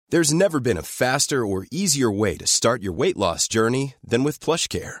There's never been a faster or easier way to start your weight loss journey than with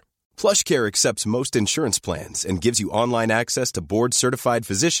PlushCare. PlushCare accepts most insurance plans and gives you online access to board-certified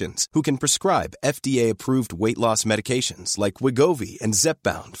physicians who can prescribe FDA-approved weight loss medications like Wegovy and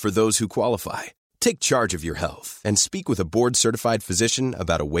Zepbound for those who qualify. Take charge of your health and speak with a board-certified physician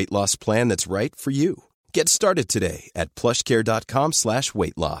about a weight loss plan that's right for you. Get started today at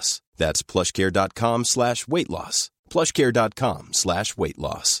plushcare.com/weight loss. That's plushcare.com/weight loss. plushcare.com/weight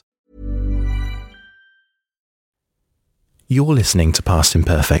loss. You're listening to Past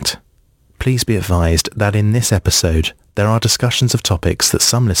Imperfect. Please be advised that in this episode, there are discussions of topics that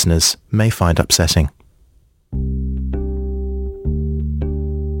some listeners may find upsetting.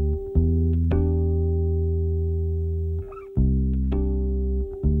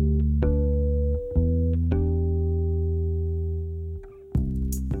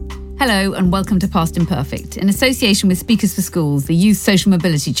 Hello and welcome to Past Imperfect, in association with Speakers for Schools, the youth social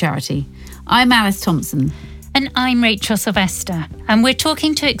mobility charity. I'm Alice Thompson. And I'm Rachel Sylvester, and we're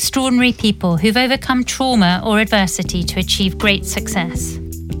talking to extraordinary people who've overcome trauma or adversity to achieve great success.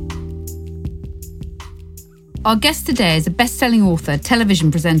 Our guest today is a best-selling author, television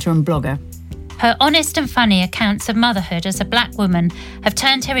presenter and blogger. Her honest and funny accounts of motherhood as a black woman have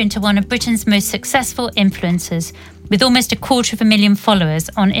turned her into one of Britain's most successful influencers, with almost 250,000 followers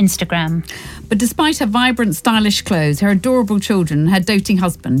on Instagram. But despite her vibrant, stylish clothes, her adorable children and her doting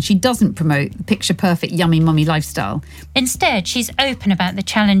husband, she doesn't promote the picture-perfect yummy mummy lifestyle. Instead, she's open about the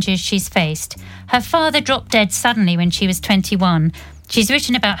challenges she's faced. Her father dropped dead suddenly when she was 21. She's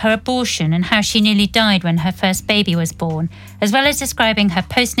written about her abortion and how she nearly died when her first baby was born, as well as describing her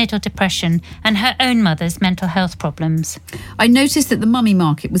postnatal depression and her own mother's mental health problems. I noticed that the mummy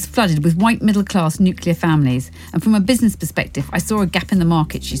market was flooded with white middle-class nuclear families, and from a business perspective, I saw a gap in the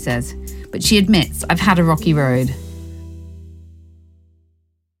market, she says. But she admits, I've had a rocky road.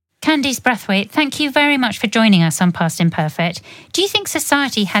 Candice Brathwaite, thank you very much for joining us on Past Imperfect. Do you think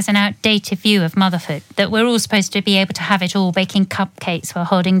society has an outdated view of motherhood, that we're all supposed to be able to have it all, baking cupcakes while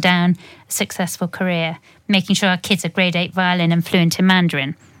holding down a successful career, making sure our kids are grade 8 violin and fluent in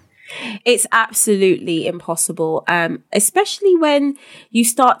Mandarin? It's absolutely impossible, especially when you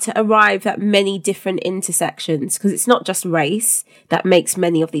start to arrive at many different intersections, because it's not just race that makes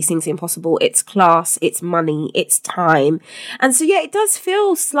many of these things impossible. It's class, it's money, it's time. And so, yeah, it does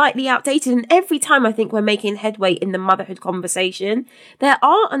feel slightly outdated. And every time I think we're making headway in the motherhood conversation, there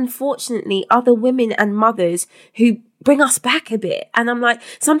are unfortunately other women and mothers who bring us back a bit. And I'm like,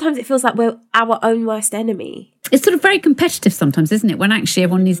 sometimes it feels like we're our own worst enemy. It's sort of very competitive sometimes, isn't it? When actually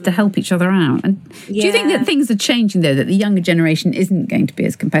everyone needs to help each other out. And do you think that things are changing, though, that the younger generation isn't going to be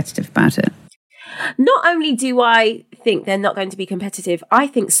as competitive about it? Not only do I think they're not going to be competitive, I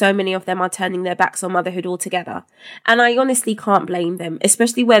think so many of them are turning their backs on motherhood altogether. And I honestly can't blame them,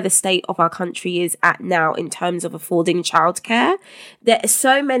 especially where the state of our country is at now in terms of affording childcare. There are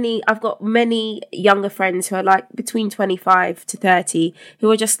so many, I've got many younger friends who are like between 25 to 30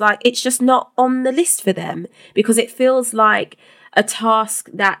 who are just like, it's just not on the list for them because it feels like a task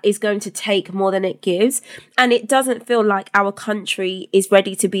that is going to take more than it gives. And it doesn't feel like our country is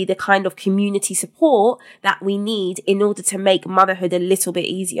ready to be the kind of community support that we need in order to make motherhood a little bit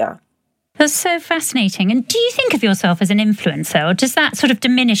easier. That's so fascinating. And do you think of yourself as an influencer, or does that sort of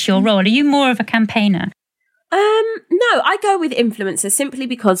diminish your role? Are you more of a campaigner? No, I go with influencer simply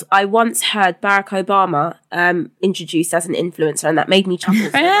because I once heard Barack Obama introduced as an influencer, and that made me chuckle.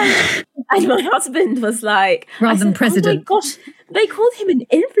 And my husband was like, rather than president. Oh my gosh, they called him an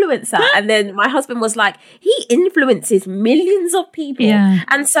influencer. And then my husband was like, he influences millions of people. Yeah.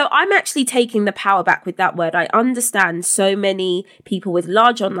 And so I'm actually taking the power back with that word. I understand so many people with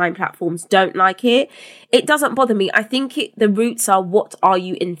large online platforms don't like it. It doesn't bother me. I think the roots are, what are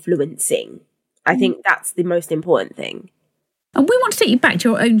you influencing? I think that's the most important thing. And we want to take you back to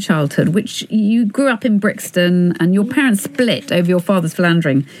your own childhood, which you grew up in Brixton and your parents split over your father's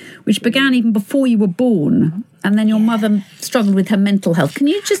philandering, which began even before you were born. And then your mother struggled with her mental health. Can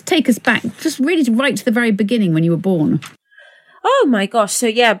you just take us back, just really right to the very beginning when you were born? Oh my gosh. So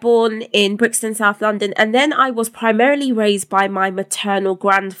yeah, born in Brixton, South London. And then I was primarily raised by my maternal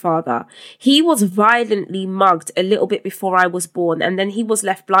grandfather. He was violently mugged a little bit before I was born. And then he was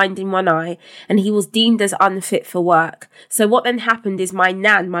left blind in one eye and he was deemed as unfit for work. So what then happened is my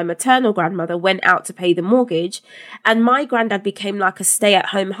nan, my maternal grandmother, went out to pay the mortgage and my granddad became like a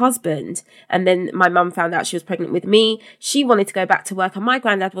stay-at-home husband. And then my mum found out she was pregnant with me. She wanted to go back to work and my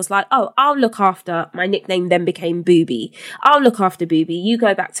granddad was like, oh, I'll look after, my nickname then became Booby. I'll look after Booby, you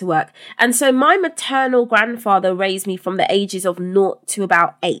go back to work. And so my maternal grandfather raised me from the ages of 0 to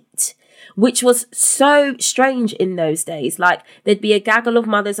about 8. which was so strange in those days. Like, there'd be a gaggle of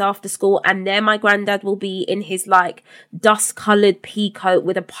mothers after school, and there my granddad will be in his like dust-coloured pea coat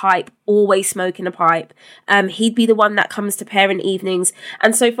with a pipe, always smoking a pipe. He'd be the one that comes to parent evenings.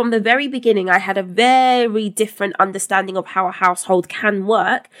 And so from the very beginning, I had a very different understanding of how a household can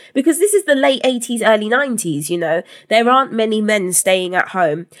work, because this is the late 80s, early 90s, you know. There aren't many men staying at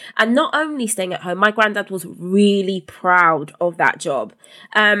home. And not only staying at home, my granddad was really proud of that job.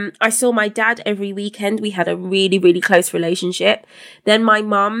 I saw my dad every weekend. We had a really, really close relationship. Then my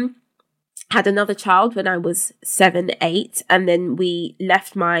mum had another child when I was 7, 8, and then we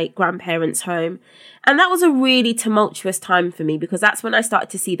left my grandparents' home. And that was a really tumultuous time for me, because that's when I started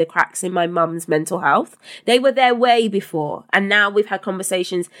to see the cracks in my mum's mental health. They were there way before, and now we've had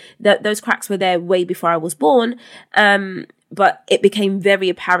conversations that those cracks were there way before I was born. But it became very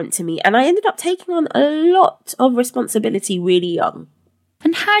apparent to me, and I ended up taking on a lot of responsibility really young.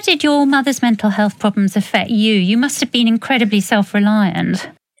 And how did your mother's mental health problems affect you? You must have been incredibly self-reliant.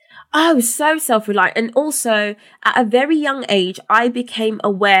 I was so self-reliant. And also, at a very young age, I became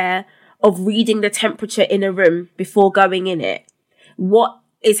aware of reading the temperature in a room before going in it. What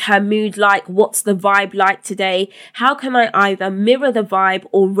is her mood like? What's the vibe like today? How can I either mirror the vibe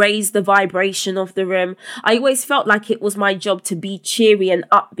or raise the vibration of the room? I always felt like it was my job to be cheery and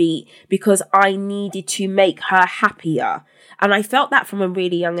upbeat, because I needed to make her happier. And I felt that from a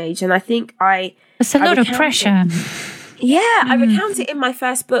really young age. And I think it's a lot of pressure. I recount it in my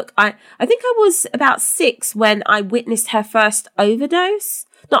first book. I think I was about 6 when I witnessed her first overdose.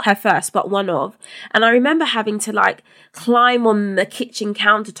 Not her first, but one of. And I remember having to like climb on the kitchen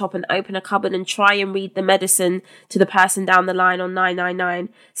countertop and open a cupboard and try and read the medicine to the person down the line on 999.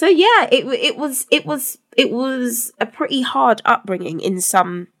 So yeah, it was a pretty hard upbringing in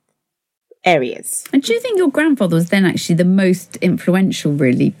some areas. And do you think your grandfather was then actually the most influential,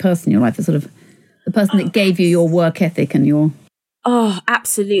 really, person in your life, the sort of the person that gave you your work ethic and your... Oh,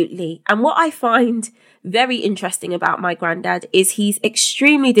 absolutely. And what I find very interesting about my granddad is he's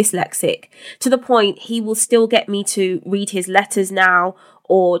extremely dyslexic, to the point he will still get me to read his letters now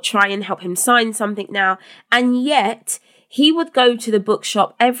or try and help him sign something now. And yet he would go to the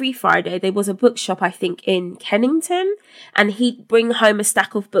bookshop every Friday. There was a bookshop, I think, in Kennington, and he'd bring home a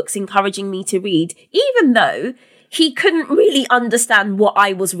stack of books encouraging me to read, even though he couldn't really understand what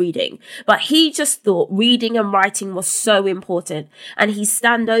I was reading, but he just thought reading and writing was so important. And he'd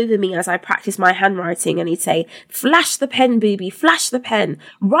stand over me as I practiced my handwriting, and he'd say, "Flash the pen, baby, flash the pen.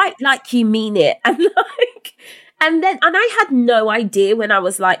 Write like you mean it." And I had no idea when I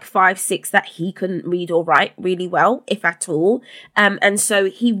was like 5, 6 that he couldn't read or write really well, if at all. And so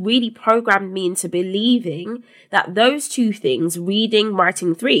he really programmed me into believing that those two things, reading,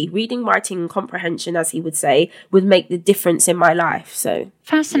 writing, and comprehension, as he would say, would make the difference in my life. So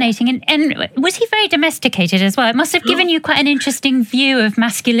fascinating. And was he very domesticated as well? It must have given you quite an interesting view of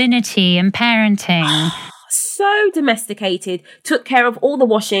masculinity and parenting. So domesticated, took care of all the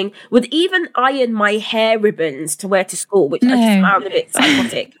washing, would even iron my hair ribbons to wear to school, which I just found a bit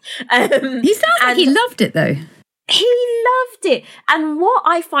psychotic. He sounds like he loved it, though. He loved it. And what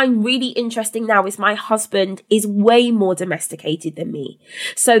I find really interesting now is my husband is way more domesticated than me.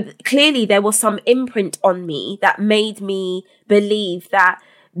 So clearly there was some imprint on me that made me believe that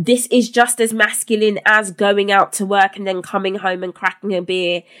this is just as masculine as going out to work and then coming home and cracking a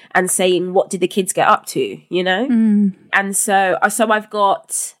beer and saying, "What did the kids get up to?" You know? And so I've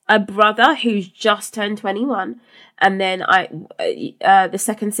got a brother who's just turned 21. And then the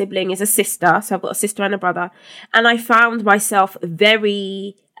second sibling is a sister. So I've got a sister and a brother. And I found myself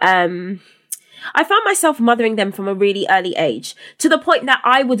mothering them from a really early age, to the point that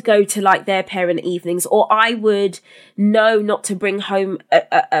I would go to like their parent evenings, or I would know not to bring home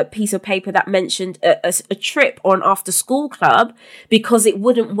a piece of paper that mentioned a trip or an after school club, because it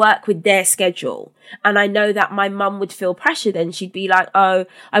wouldn't work with their schedule. And I know that my mum would feel pressure then. She'd be like, "Oh,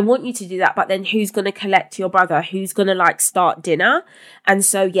 I want you to do that, but then who's going to collect your brother? Who's going to like start dinner?" And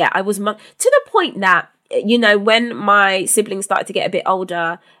so, yeah, I was to the point that, you know, when my siblings started to get a bit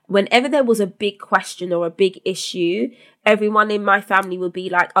older, whenever there was a big question or a big issue, everyone in my family would be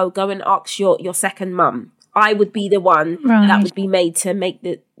like, "Oh, go and ask your second mum." I would be the one that would be made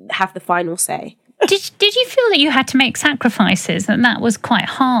to have the final say. Did you feel that you had to make sacrifices, and that was quite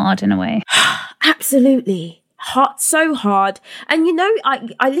hard in a way? Absolutely. So hard. And, you know,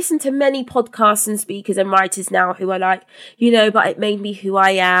 I listen to many podcasts and speakers and writers now who are like, you know, but it made me who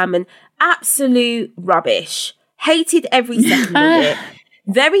I am, and absolute rubbish. Hated every second of it.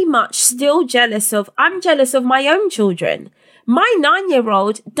 Very much still I'm jealous of my own children. My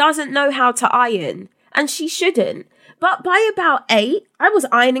 9-year-old doesn't know how to iron, and she shouldn't. But by about 8, I was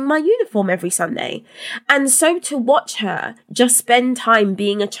ironing my uniform every Sunday. And so to watch her just spend time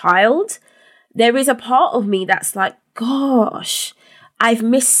being a child, there is a part of me that's like, gosh, I've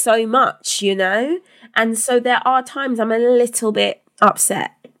missed so much, you know? And so there are times I'm a little bit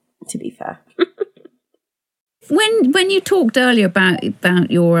upset, to be fair. When you talked earlier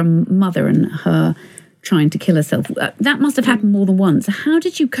about your mother and her trying to kill herself, that must have happened more than once. How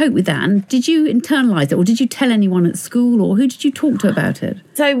did you cope with that? And did you internalise it, or did you tell anyone at school, or who did you talk to about it?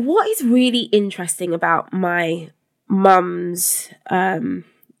 So what is really interesting about my mum's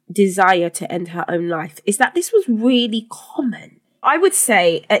desire to end her own life is that this was really common. I would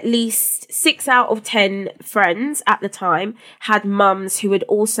say at least 6 out of 10 friends at the time had mums who had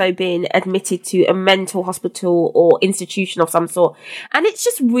also been admitted to a mental hospital or institution of some sort. And it's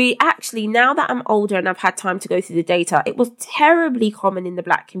just actually, now that I'm older and I've had time to go through the data, it was terribly common in the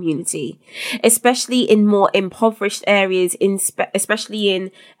Black community, especially in more impoverished areas, especially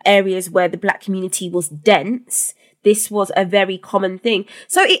in areas where the Black community was dense. This was a very common thing.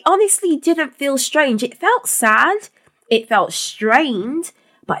 So it honestly didn't feel strange. It felt sad. It felt strained,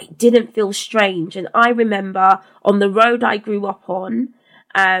 but it didn't feel strange. And I remember on the road I grew up on,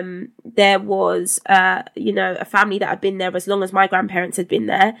 there was, a family that had been there as long as my grandparents had been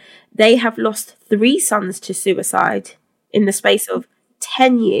there. They have lost 3 sons to suicide in the space of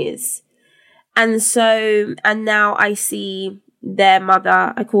 10 years. And now I see their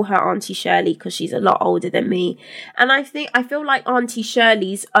mother, I call her Auntie Shirley because she's a lot older than me. And I feel like Auntie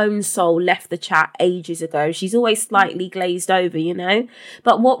Shirley's own soul left the chat ages ago. She's always slightly glazed over, you know.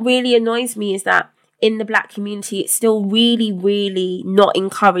 But what really annoys me is that in the Black community, it's still really, really not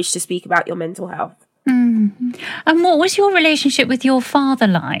encouraged to speak about your mental health. Mm. And what was your relationship with your father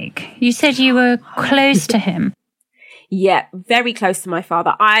like? You said you were close to him. Yeah, very close to my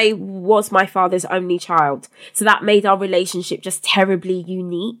father. I was my father's only child. So that made our relationship just terribly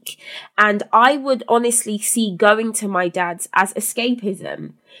unique. And I would honestly see going to my dad's as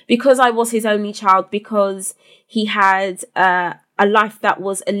escapism because I was his only child, because he had a life that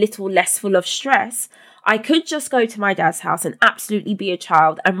was a little less full of stress. I could just go to my dad's house and absolutely be a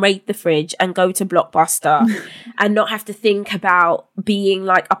child and raid the fridge and go to Blockbuster and not have to think about being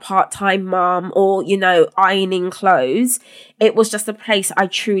like a part-time mom or, you know, ironing clothes. It was just a place I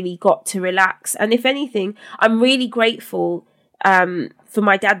truly got to relax. And if anything, I'm really grateful for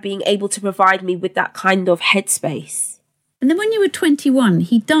my dad being able to provide me with that kind of headspace. And then when you were 21,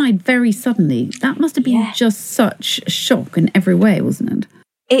 he died very suddenly. That must have been just such a shock in every way, wasn't it?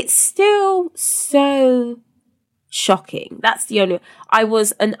 It's still so shocking. That's the only... I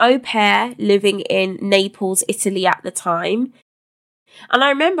was an au pair living in Naples, Italy at the time. And I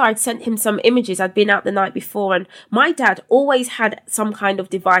remember I'd sent him some images. I'd been out the night before, and my dad always had some kind of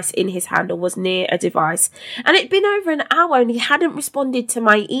device in his hand or was near a device. And it'd been over an hour and he hadn't responded to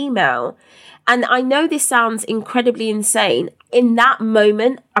my email. And I know this sounds incredibly insane. In that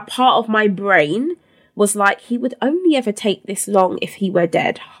moment, a part of my brain was like, he would only ever take this long if he were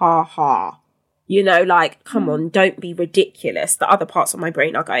dead. Ha ha. You know, like, come on, don't be ridiculous. The other parts of my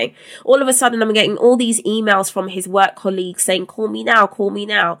brain are going. All of a sudden, I'm getting all these emails from his work colleagues saying, call me now, call me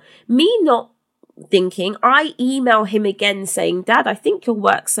now. Me not thinking, I email him again saying, Dad, I think your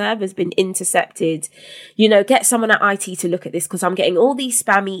work server's been intercepted. You know, get someone at IT to look at this because I'm getting all these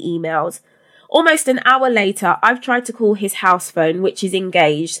spammy emails. Almost an hour later, I've tried to call his house phone, which is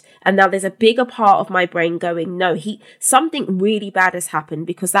engaged. And now there's a bigger part of my brain going, no, something really bad has happened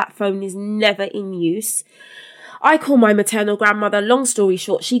because that phone is never in use. I call my maternal grandmother. Long story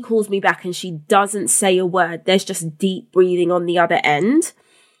short, she calls me back and she doesn't say a word. There's just deep breathing on the other end.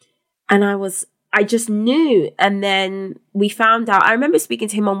 And I just knew. And then we found out, I remember speaking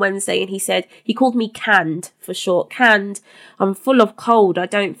to him on Wednesday and he said, he called me canned for short. Canned, I'm full of cold. I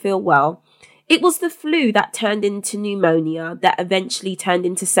don't feel well. It was the flu that turned into pneumonia that eventually turned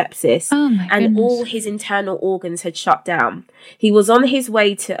into sepsis. Oh my and goodness. All his internal organs had shut down. He was on his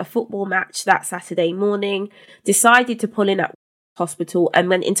way to a football match that Saturday morning, decided to pull in at hospital and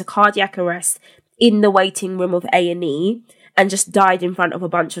went into cardiac arrest in the waiting room of A&E and just died in front of a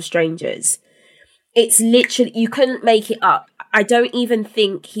bunch of strangers. It's literally, you couldn't make it up. I don't even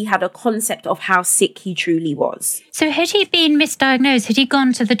think he had a concept of how sick he truly was. So had he been misdiagnosed? Had he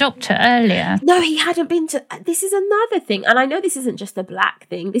gone to the doctor earlier? No, he hadn't been to... This is another thing. And I know this isn't just a Black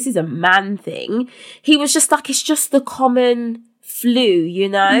thing. This is a man thing. He was just like, it's just the common flu, you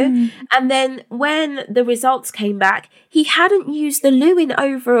know? And then when the results came back, he hadn't used the loo in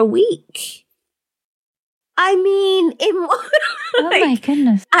over a week. I mean, Oh my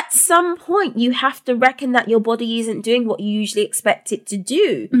goodness. at some point you have to reckon that your body isn't doing what you usually expect it to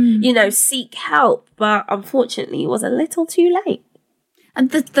do. You know, seek help. But unfortunately, it was a little too late. And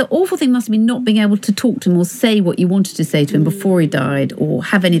the awful thing must have been not being able to talk to him or say what you wanted to say to him before he died, or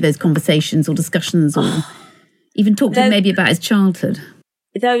have any of those conversations or discussions, or even talk to him maybe about his childhood.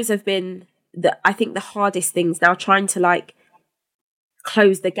 Those have been, I think, the hardest things now, trying to like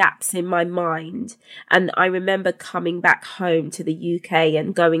close the gaps in my mind. And I remember coming back home to the UK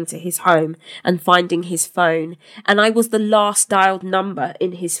and going to his home and finding his phone. And I was the last dialed number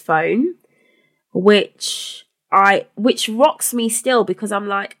in his phone, which rocks me still, because I'm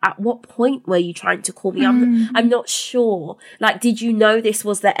like, at what point were you trying to call me? I'm not sure. Like, did you know this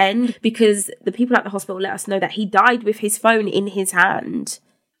was the end? Because the people at the hospital let us know that he died with his phone in his hand.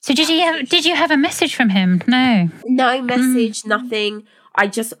 So did you have a message from him? No. No message, nothing. I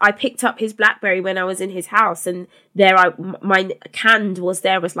picked up his BlackBerry when I was in his house, and my canned was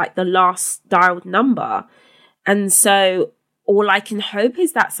there as like the last dialed number. And so all I can hope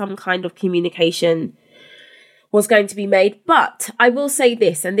is that some kind of communication was going to be made. But I will say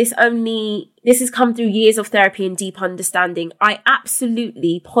this, and this has come through years of therapy and deep understanding. I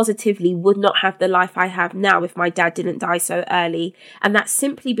absolutely, positively would not have the life I have now if my dad didn't die so early. And that's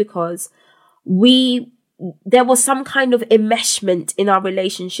simply because there was some kind of enmeshment in our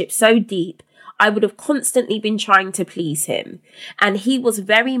relationship so deep. I would have constantly been trying to please him. And he was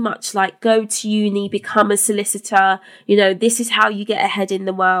very much like, go to uni, become a solicitor. You know, this is how you get ahead in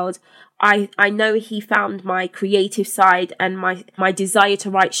the world. I know he found my creative side and my desire to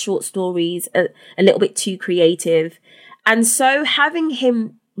write short stories a little bit too creative. And so having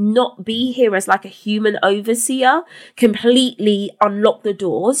him not be here as like a human overseer completely unlocked the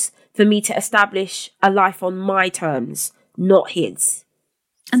doors for me to establish a life on my terms, not his.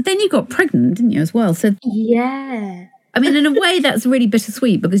 And then you got pregnant, didn't you, as well? So yeah. I mean, in a way, that's really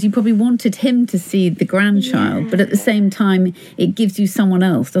bittersweet, because you probably wanted him to see the grandchild, but at the same time, it gives you someone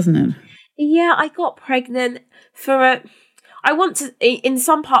else, doesn't it? Yeah, I got pregnant in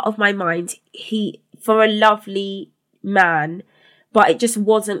some part of my mind, for a lovely man, but it just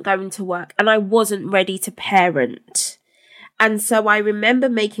wasn't going to work, and I wasn't ready to parent. And so I remember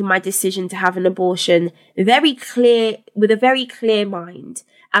making my decision to have an abortion with a very clear mind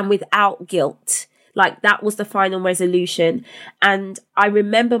and without guilt. Like, that was the final resolution. And I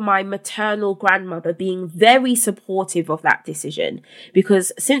remember my maternal grandmother being very supportive of that decision,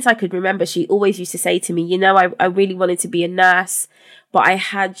 because since I could remember, she always used to say to me, you know, I really wanted to be a nurse, but I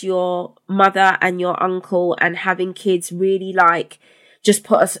had your mother and your uncle, and having kids really like just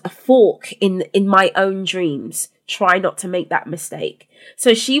put a fork in my own dreams. Try not to make that mistake.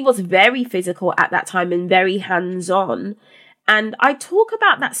 So she was very physical at that time and very hands-on. And I talk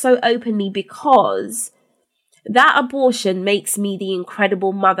about that so openly because that abortion makes me the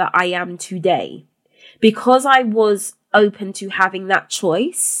incredible mother I am today. Because I was open to having that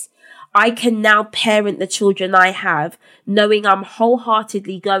choice, I can now parent the children I have, knowing I'm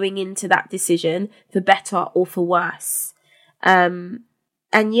wholeheartedly going into that decision for better or for worse. And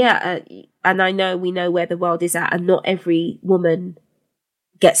I know we know where the world is at, and not every woman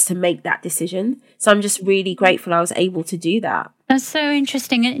gets to make that decision. So I'm just really grateful I was able to do that. That's so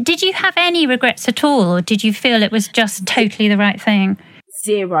interesting. Did you have any regrets at all, or did you feel it was just totally the right thing?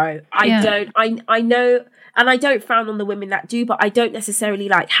 Zero. I know, and I don't frown on the women that do, but I don't necessarily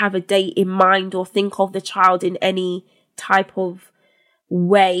like have a date in mind or think of the child in any type of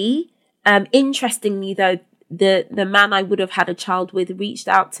way. Interestingly though, the man I would have had a child with reached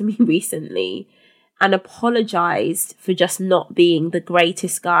out to me recently and apologized for just not being the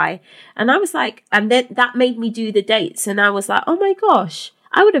greatest guy. And I was like, and then that made me do the dates. And I was like, oh my gosh,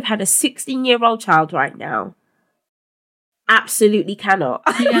 I would have had a 16-year-old child right now. Absolutely cannot.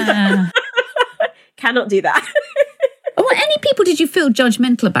 Yeah. Cannot do that. Well, any people did you feel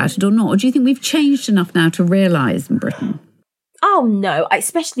judgmental about it or not? Or do you think we've changed enough now to realise in Britain? Oh no,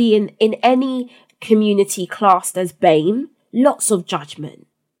 especially in any community classed as BAME, lots of judgment.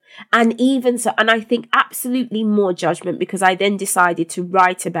 And even so, and I think absolutely more judgment, because I then decided to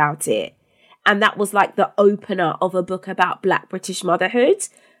write about it. And that was like the opener of a book about Black British motherhood.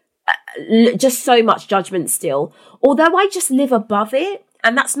 Just so much judgment still. Although I just live above it.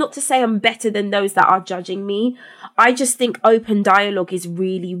 And that's not to say I'm better than those that are judging me. I just think open dialogue is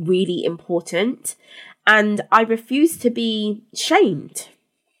really, really important. And I refuse to be shamed.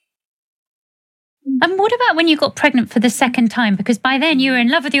 And what about when you got pregnant for the second time? Because by then you were in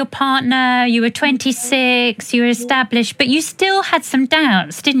love with your partner, you were 26, you were established, but you still had some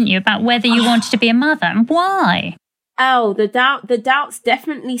doubts, didn't you, about whether you wanted to be a mother, and why? Oh, the doubts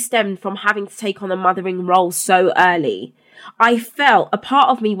definitely stemmed from having to take on a mothering role so early. I felt a part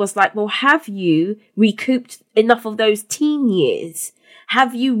of me was like, well, have you recouped enough of those teen years?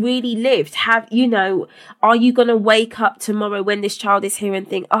 Have you really lived? Are you going to wake up tomorrow when this child is here and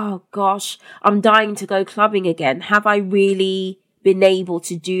think, oh gosh, I'm dying to go clubbing again? Have I really been able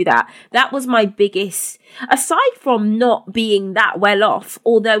to do that? That was my biggest, aside from not being that well off.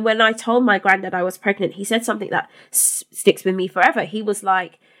 Although when I told my granddad I was pregnant, he said something that sticks with me forever. He was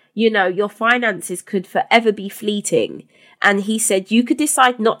like, your finances could forever be fleeting. And he said, you could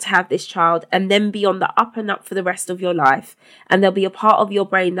decide not to have this child and then be on the up and up for the rest of your life. And there'll be a part of your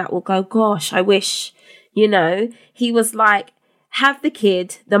brain that will go, gosh, I wish, he was like, have the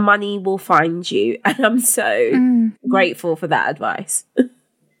kid, the money will find you. And I'm so grateful for that advice.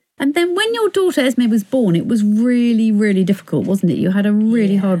 And then when your daughter Esme was born, it was really, really difficult, wasn't it? You had a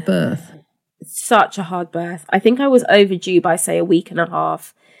really hard birth. Such a hard birth. I think I was overdue by, say, a week and a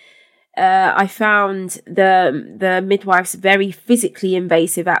half. I found the midwives very physically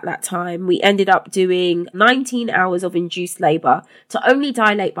invasive at that time. We ended up doing 19 hours of induced labour to only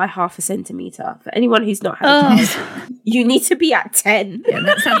dilate by 0.5 centimetre. For anyone who's not had a child, you need to be at 10. Yeah,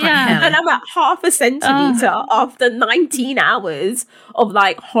 that sounds like hell. And I'm at 0.5 centimetre after 19 hours of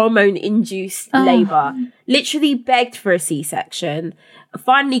like hormone-induced labour. Literally begged for a C-section.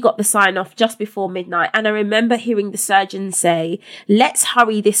 Finally got the sign off just before midnight, and I remember hearing the surgeon say, let's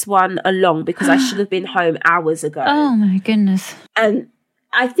hurry this one along because I should have been home hours ago. Oh my goodness. And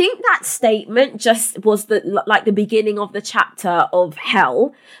I think that statement just was the beginning of the chapter of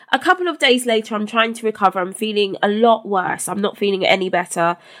hell. A couple of days later, I'm trying to recover. I'm feeling a lot worse. I'm not feeling any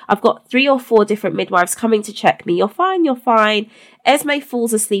better. I've got 3 or 4 different midwives coming to check me. You're fine. Esme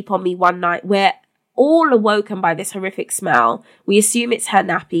falls asleep on me one night where all awoken by this horrific smell. We assume it's her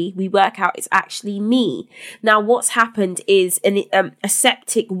nappy. We work out it's actually me. Now, what's happened is a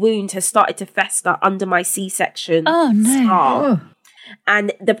septic wound has started to fester under my C-section scar.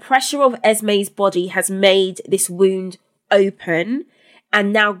 And the pressure of Esme's body has made this wound open.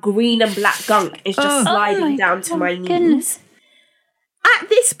 And now green and black gunk is just sliding down to my knees. Goodness. At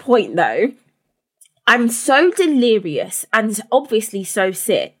this point, though, I'm so delirious and obviously so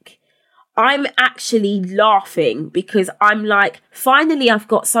sick. I'm actually laughing because I'm like, finally, I've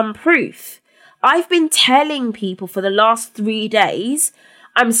got some proof. I've been telling people for the last 3 days,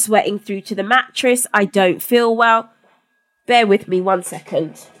 I'm sweating through to the mattress. I don't feel well. Bear with me 1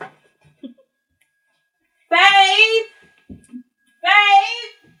 second. Babe!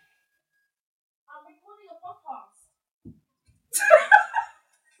 I'm recording a podcast.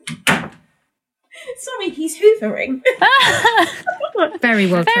 Sorry, he's hoovering. Very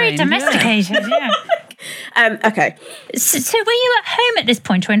well Very trained. domesticated, yeah. Okay. So were you at home at this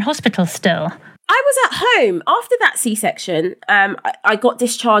point or in hospital still? I was at home after that C-section. I got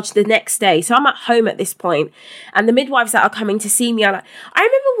discharged the next day. So I'm at home at this point. And the midwives that are coming to see me are like, I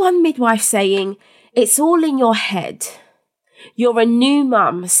remember one midwife saying, it's all in your head. You're a new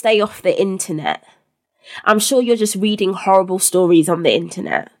mum. Stay off the internet. I'm sure you're just reading horrible stories on the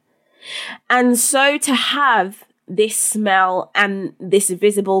internet. And so to have this smell and this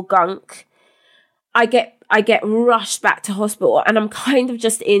visible gunk, I get rushed back to hospital, and I'm kind of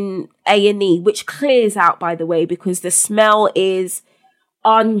just in A&E, which clears out, by the way, because the smell is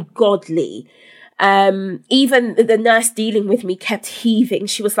ungodly. Even the nurse dealing with me kept heaving.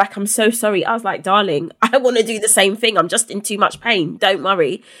 She was like, I'm so sorry. I was like, darling, I want to do the same thing. I'm just in too much pain. Don't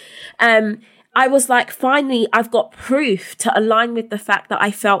worry. I was like, finally, I've got proof to align with the fact that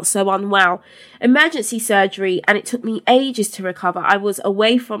I felt so unwell. Emergency surgery, and it took me ages to recover. I was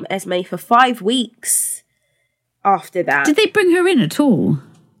away from Esme for 5 weeks after that. Did they bring her in at all?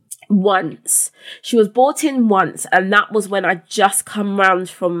 Once. She was brought in once, and that was when I just come round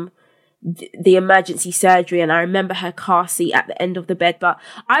from the emergency surgery, and I remember her car seat at the end of the bed. But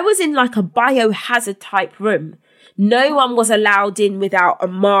I was in like a biohazard type room. No one was allowed in without a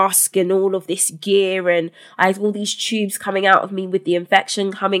mask and all of this gear, and I had all these tubes coming out of me with the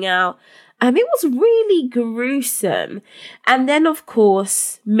infection coming out. It was really gruesome. And then, of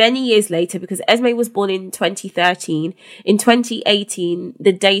course, many years later, because Esme was born in 2013, in 2018,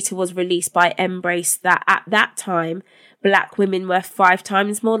 the data was released by Embrace that at that time, Black women were 5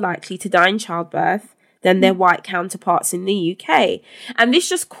 times more likely to die in childbirth than their white counterparts in the UK. And this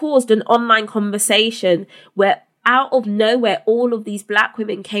just caused an online conversation where out of nowhere, all of these Black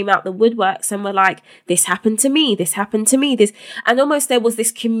women came out the woodworks and were like, this happened to me, this. And almost there was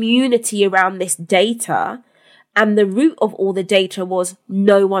this community around this data. And the root of all the data was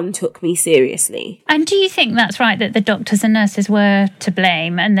no one took me seriously. And do you think that's right, that the doctors and nurses were to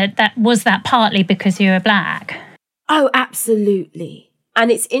blame, and that was partly because you were Black? Oh, absolutely. And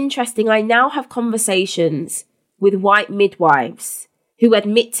it's interesting. I now have conversations with white midwives who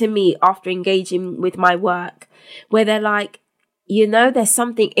admit to me after engaging with my work, where they're like, you know, there's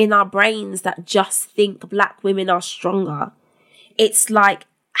something in our brains that just think black women are stronger. It's like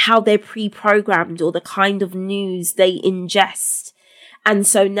how they're pre-programmed or the kind of news they ingest. And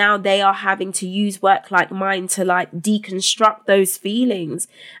so now they are having to use work like mine to like deconstruct those feelings.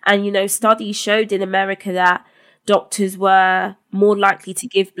 And, you know, studies showed in America that doctors were more likely to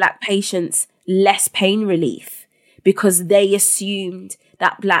give black patients less pain relief because they assumed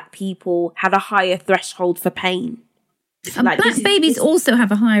that black people had a higher threshold for pain. And like, black babies also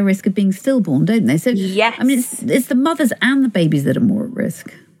have a higher risk of being stillborn, don't they? So, yes. I mean, it's the mothers and the babies that are more at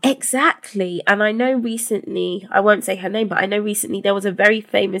risk. Exactly. And I know recently, I won't say her name, but I know recently there was a very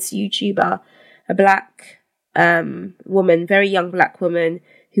famous YouTuber, a black woman, very young black woman,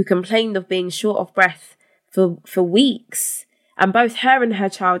 who complained of being short of breath for weeks. And both her and her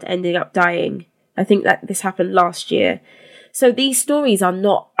child ended up dying. I think that this happened last year. So these stories are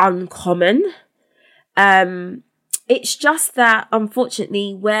not uncommon. It's just that,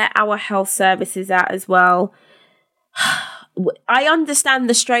 unfortunately, where our health service is at as well, I understand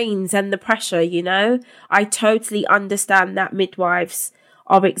the strains and the pressure, you know. I totally understand that midwives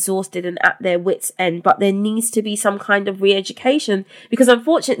are exhausted and at their wits' end, but there needs to be some kind of re-education because,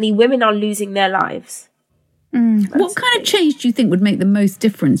 unfortunately, women are losing their lives. What kind of change do you think would make the most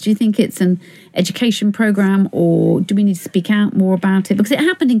difference? Do you think it's an education program, or do we need to speak out more about it? Because it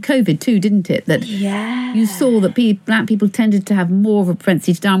happened in COVID too, didn't it? That you saw that black people tended to have more of a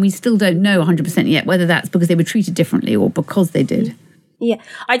propensity to die. And we still don't know 100% yet whether that's because they were treated differently or because they did. Yeah,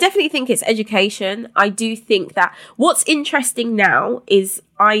 I definitely think it's education. I do think that what's interesting now is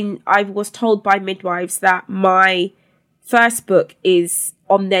I was told by midwives that my first book is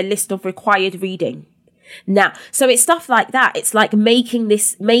on their list of required reading. Now, so it's stuff like that. It's like making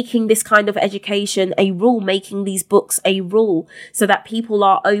this kind of education a rule, making these books a rule so that people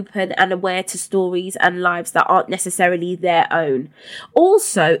are open and aware to stories and lives that aren't necessarily their own.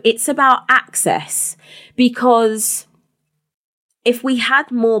 Also, it's about access, because if we had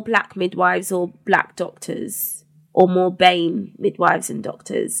more black midwives or black doctors or more BAME midwives and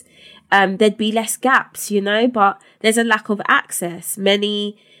doctors, there'd be less gaps, you know, but there's a lack of access.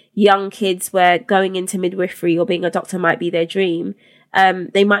 Many young kids where going into midwifery or being a doctor might be their dream,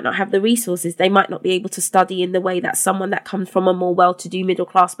 they might not have the resources. They might not be able to study in the way that someone that comes from a more well-to-do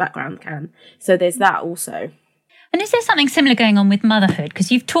middle-class background can. So there's that also. And is there something similar going on with motherhood? Because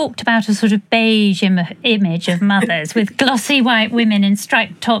you've talked about a sort of beige image of mothers with glossy white women in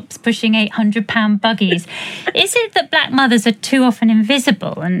striped tops pushing 800-pound buggies. Is it that black mothers are too often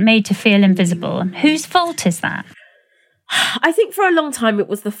invisible and made to feel invisible? And whose fault is that? I think for a long time it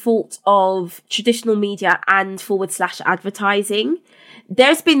was the fault of traditional media and / advertising.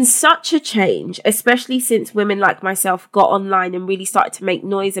 There's been such a change, especially since women like myself got online and really started to make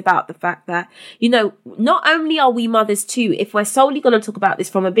noise about the fact that, you know, not only are we mothers too, if we're solely going to talk about this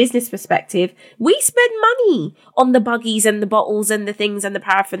from a business perspective, we spend money on the buggies and the bottles and the things and the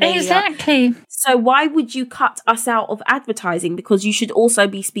paraphernalia. Exactly. So why would you cut us out of advertising? Because you should also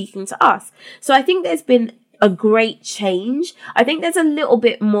be speaking to us. So I think there's been a great change. I think there's a little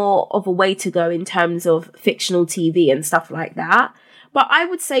bit more of a way to go in terms of fictional TV and stuff like that. But I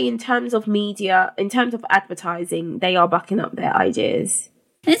would say in terms of media, in terms of advertising, they are backing up their ideas.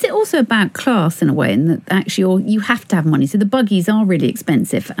 And is it also about class in a way, and that actually you have to have money? So the buggies are really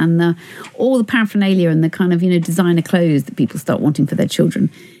expensive, and all the paraphernalia and the kind of, you know, designer clothes that people start wanting for their children.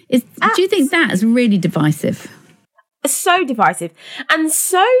 Do you think that is really divisive? So divisive. And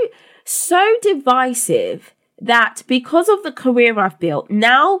so divisive that because of the career I've built,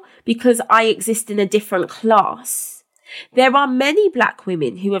 now because I exist in a different class, there are many black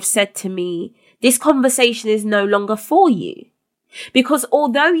women who have said to me, this conversation is no longer for you. Because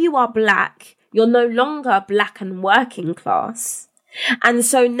although you are black, you're no longer black and working class. And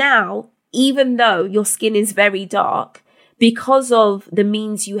so now, even though your skin is very dark, because of the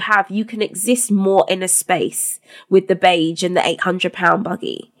means you have, you can exist more in a space with the beige and the 800-pound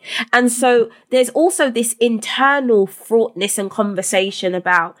buggy. And so there's also this internal fraughtness and conversation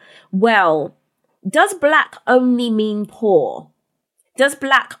about, well, does black only mean poor? Does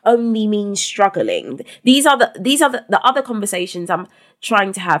black only mean struggling? These are the other conversations I'm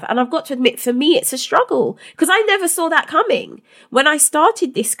trying to have. And I've got to admit, for me, it's a struggle because I never saw that coming. When I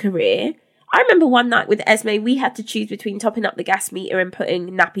started this career, I remember one night with Esme, we had to choose between topping up the gas meter and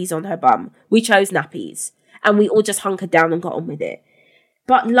putting nappies on her bum. We chose nappies and we all just hunkered down and got on with it.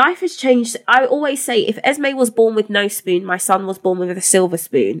 But life has changed. I always say, if Esme was born with no spoon, my son was born with a silver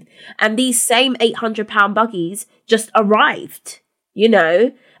spoon. And these same 800-pound buggies just arrived. You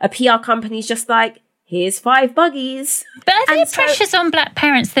know, a PR company's just like, here's 5 buggies. But are there pressures on black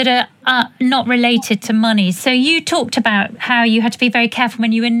parents that are not related to money? So you talked about how you had to be very careful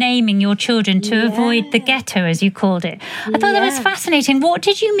when you were naming your children to avoid the ghetto, as you called it. I thought that was fascinating. What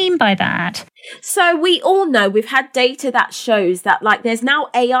did you mean by that? So we all know, we've had data that shows that, like, there's now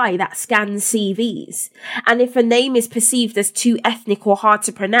AI that scans CVs. And if a name is perceived as too ethnic or hard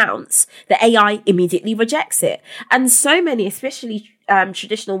to pronounce, the AI immediately rejects it. And so many, especially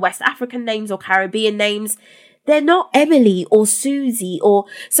traditional West African names or Caribbean names, they're not Emily or Susie or...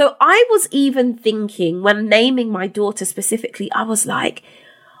 So I was even thinking, when naming my daughter specifically, I was like,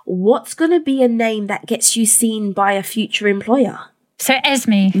 what's going to be a name that gets you seen by a future employer? So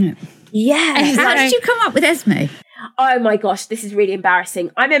Esme. Yeah. How did you come up with Esme? Oh my gosh, this is really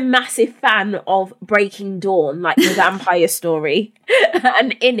embarrassing. I'm a massive fan of Breaking Dawn, like the vampire story.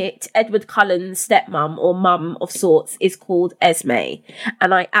 And in it, Edward Cullen's stepmom or mum of sorts is called Esme.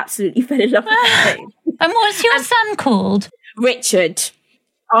 And I absolutely fell in love with her name. And what's your son called? Richard.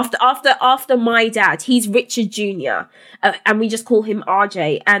 After my dad, he's Richard Jr. And we just call him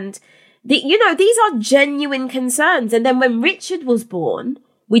RJ. And, these are genuine concerns. And then when Richard was born,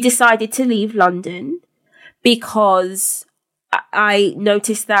 we decided to leave London because I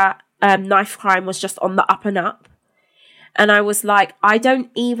noticed that knife crime was just on the up and up. And I was like, I don't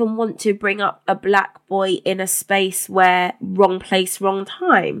even want to bring up a black boy in a space where wrong place, wrong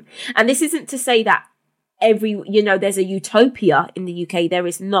time. And this isn't to say that there's a utopia in the UK. There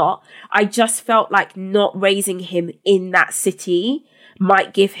is not. I just felt like not raising him in that city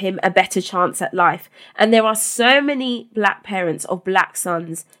might give him a better chance at life. And there are so many black parents of black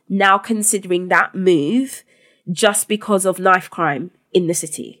sons now considering that move just because of knife crime in the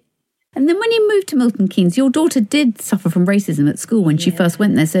city. And then when you moved to Milton Keynes, your daughter did suffer from racism at school when she first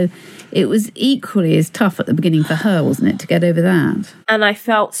went there. So it was equally as tough at the beginning for her, wasn't it, to get over that? And I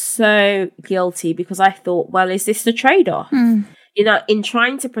felt so guilty because I thought, well, is this the trade-off? In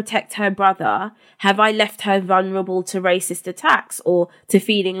trying to protect her brother, have I left her vulnerable to racist attacks or to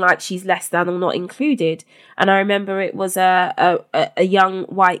feeling like she's less than or not included? And I remember it was a young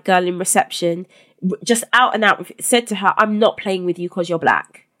white girl in reception, just out and out said to her, I'm not playing with you because you're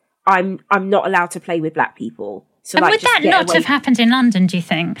black. I'm not allowed to play with black people. So, and would that not have happened in London, do you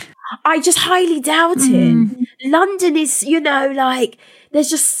think? I just highly doubt it. London is, there's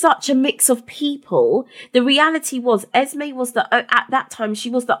just such a mix of people. The reality was, Esme was at that time, she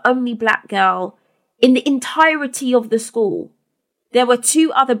was the only black girl in the entirety of the school. There were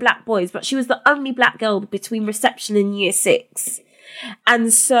 2 other black boys, but she was the only black girl between reception and year 6.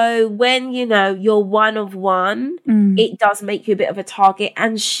 And so when, you're one of one, it does make you a bit of a target.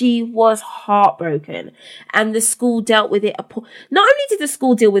 And she was heartbroken. And the school dealt with it. Not only did the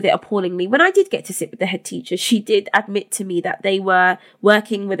school deal with it appallingly, when I did get to sit with the head teacher, she did admit to me that they were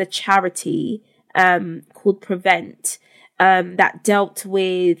working with a charity called Prevent, that dealt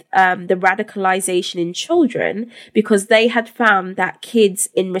with the radicalization in children, because they had found that kids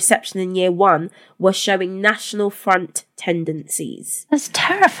in reception in year 1 were showing National Front tendencies. That's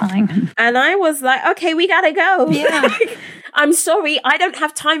terrifying. And I was like, okay, we gotta go. Yeah. I'm sorry, I don't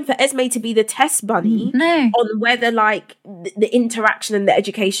have time for Esme to be the test bunny on whether the interaction and the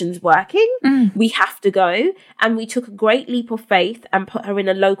education's working. We have to go. And we took a great leap of faith and put her in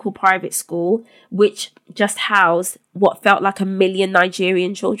a local private school, which just housed what felt like 1 million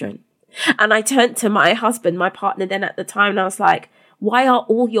Nigerian children. And I turned to my husband, my partner then at the time, and I was like, why are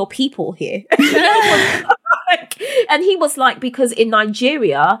all your people here? And he was like, because in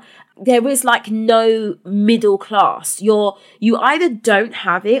Nigeria, there is no middle class. You either don't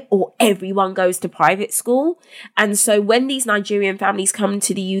have it or everyone goes to private school. And so when these Nigerian families come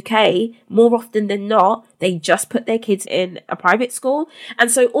to the UK, more often than not, they just put their kids in a private school. And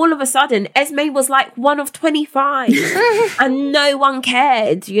so all of a sudden, Esme was like one of 25 and no one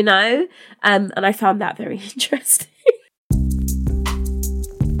cared, and I found that very interesting.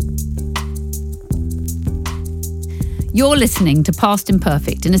 You're listening to Past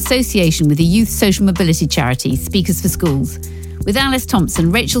Imperfect in association with the youth social mobility charity Speakers for Schools, with Alice Thompson,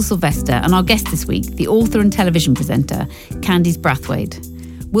 Rachel Sylvester, and our guest this week, the author and television presenter, Candice Brathwaite.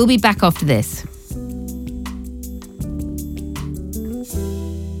 We'll be back after this.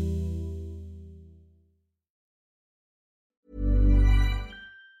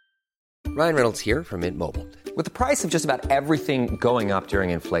 Ryan Reynolds here from Mint Mobile. With the price of just about everything going up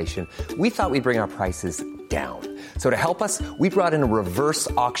during inflation, we thought we'd bring our prices down. So to help us, we brought in a reverse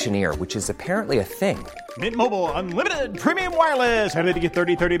auctioneer, which is apparently a thing. Mint Mobile Unlimited Premium Wireless. How to get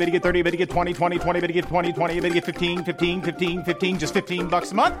 30, 30, bit to get 30, bit to get 20, 20, 20, bit to get 20, 20, bit to get 15, 15, 15, 15, just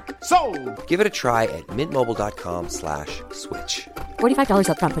 $15 a month? Sold! Give it a try at mintmobile.com/switch. $45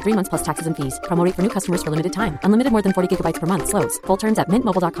 up front for 3 months plus taxes and fees. Promo rate for new customers for limited time. Unlimited more than 40 gigabytes per month. Slows full terms at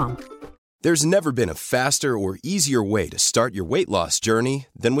mintmobile.com. There's never been a faster or easier way to start your weight loss journey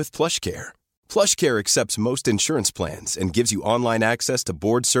than with PlushCare. PlushCare accepts most insurance plans and gives you online access to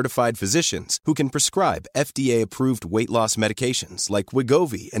board-certified physicians who can prescribe FDA-approved weight loss medications like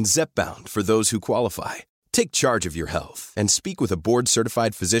Wegovy and Zepbound for those who qualify. Take charge of your health and speak with a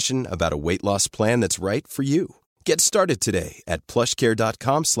board-certified physician about a weight loss plan that's right for you. Get started today at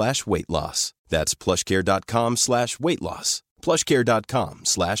plushcare.com/weight-loss. That's plushcare.com/weight-loss.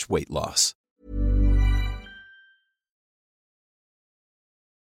 plushcare.com/weight-loss.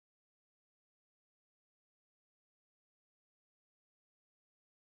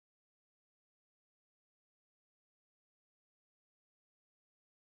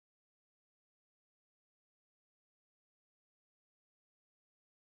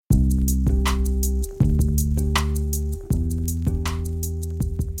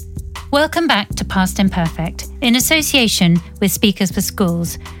 Welcome back to Past Imperfect, in association with Speakers for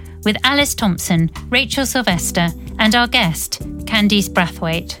Schools, with Alice Thompson, Rachel Sylvester, and our guest, Candice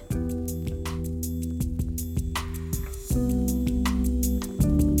Brathwaite.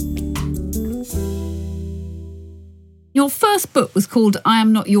 Your first book was called I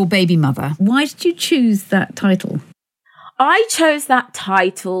Am Not Your Baby Mother. Why did you choose that title? I chose that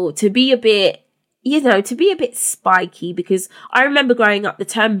title to be a bit spiky, because I remember growing up, the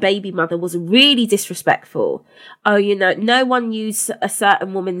term baby mother was really disrespectful. Oh, no one used a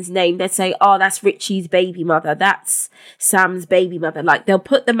certain woman's name. They'd say, oh, that's Richie's baby mother. That's Sam's baby mother. Like, they'll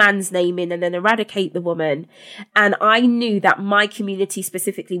put the man's name in and then eradicate the woman. And I knew that my community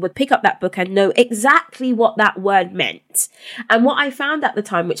specifically would pick up that book and know exactly what that word meant. And what I found at the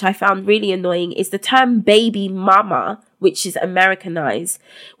time, which I found really annoying, is the term baby mama, which is Americanized,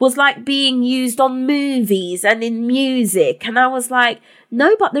 was like being used on movies and in music. And I was like,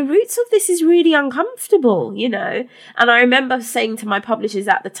 no, but the roots of this is really uncomfortable, And I remember saying to my publishers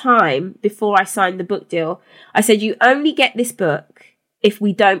at the time, before I signed the book deal, I said, you only get this book if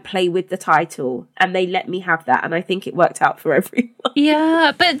we don't play with the title. And they let me have that. And I think it worked out for everyone.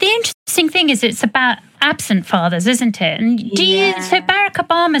 Yeah, but the interesting thing is it's about absent fathers, isn't it? And so Barack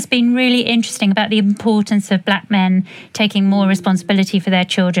Obama's been really interesting about the importance of black men taking more responsibility for their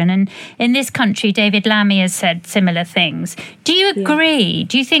children. And in this country, David Lammy has said similar things. Do you agree? Yeah.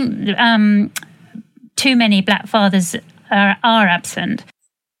 Do you think too many black fathers are absent?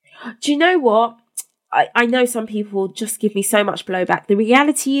 Do you know what? I know some people just give me so much blowback. The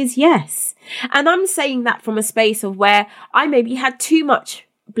reality is yes. And I'm saying that from a space of where I maybe had too much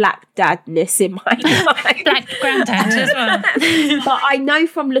black dadness in my life. Black granddad as well. But I know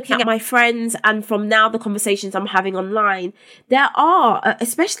from looking at my friends and from now the conversations I'm having online, there are,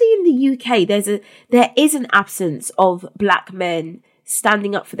 especially in the UK, there is an absence of black men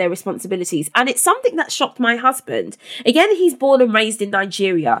standing up for their responsibilities. And it's something that shocked my husband. Again, he's born and raised in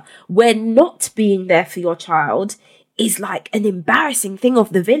Nigeria, where not being there for your child is like an embarrassing thing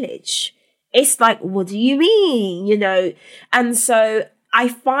of the village. It's like, what do you mean? And so I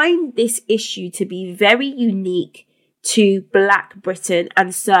find this issue to be very unique to Black Britain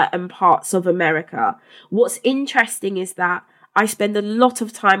and certain parts of America. What's interesting is that I spend a lot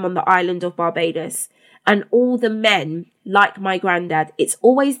of time on the island of Barbados, and all the men, like my granddad, it's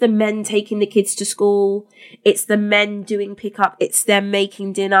always the men taking the kids to school. It's the men doing pickup. It's them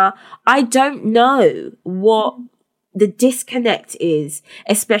making dinner. I don't know what the disconnect is,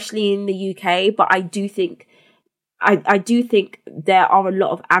 especially in the UK, but I do think there are a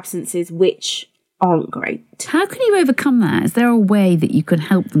lot of absences which aren't great. How can you overcome that? Is there a way that you can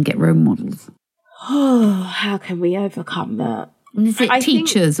help them get role models? Oh, how can we overcome that? And is it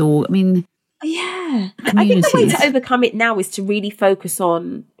teachers or, yeah. I think the way to overcome it now is to really focus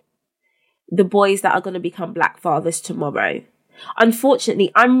on the boys that are going to become black fathers tomorrow.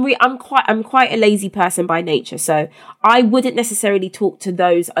 Unfortunately, I'm quite a lazy person by nature, so I wouldn't necessarily talk to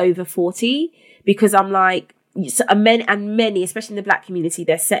those over 40 because I'm like, many, especially in the black community,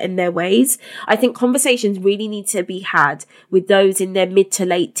 they're set in their ways. I think conversations really need to be had with those in their mid to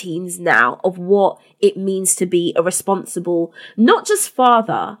late teens now of what it means to be a responsible, not just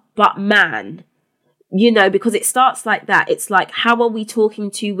father, but man. Because it starts like that. It's like, how are we talking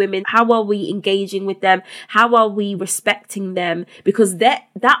to women? How are we engaging with them? How are we respecting them? Because that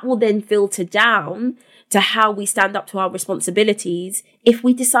will then filter down to how we stand up to our responsibilities if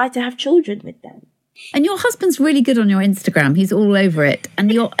we decide to have children with them. And your husband's really good on your Instagram. He's all over it.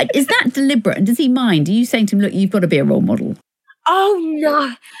 And is that deliberate? And does he mind? Are you saying to him, look, you've got to be a role model? Oh,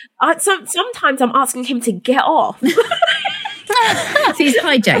 no. Sometimes I'm asking him to get off. So he's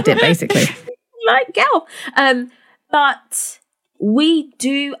hijacked it, basically. Like, get off. But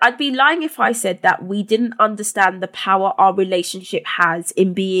I'd be lying if I said that we didn't understand the power our relationship has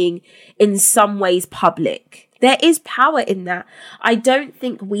in being in some ways public. There is power in that. I don't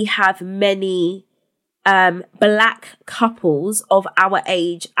think we have many black couples of our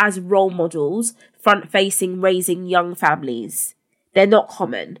age as role models, front-facing, raising young families. They're not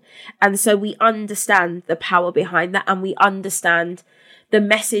common. And so we understand the power behind that, and we understand the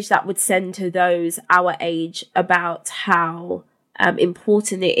message that would send to those our age about how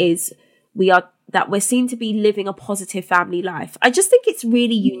important it is that we're seen to be living a positive family life. I just think it's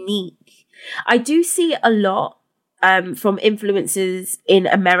really unique. I do see it a lot from influencers in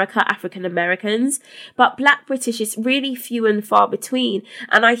America, African Americans, but Black British is really few and far between.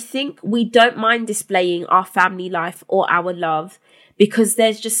 And I think we don't mind displaying our family life or our love because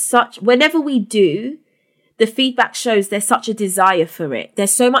there's just whenever we do, the feedback shows there's such a desire for it.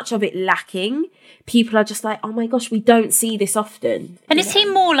 There's so much of it lacking. People are just like, oh my gosh, we don't see this often. And is he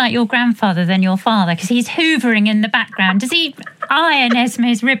more like your grandfather than your father? Because he's hoovering in the background. Does he iron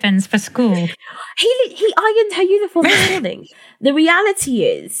Esme's ribbons for school? He ironed her uniform this morning. The reality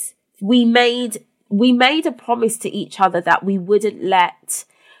is we made a promise to each other that we wouldn't let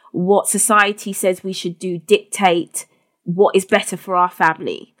what society says we should do dictate what is better for our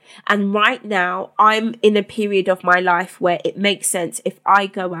family. And right now, I'm in a period of my life where it makes sense if I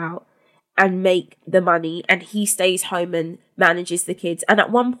go out and make the money and he stays home and manages the kids. And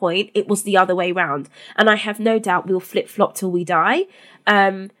at one point, it was the other way round. And I have no doubt we'll flip-flop till we die.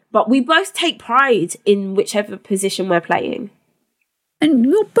 But we both take pride in whichever position we're playing. And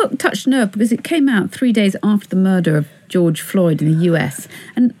your book touched nerve because it came out 3 days after the murder of George Floyd in the US.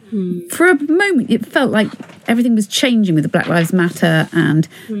 And for a moment, it felt like everything was changing with the Black Lives Matter and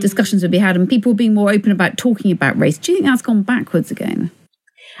discussions would be had and people being more open about talking about race. Do you think that's gone backwards again?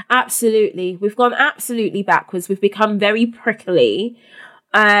 Absolutely. We've gone absolutely backwards. We've become very prickly.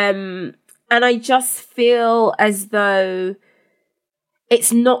 And I just feel as though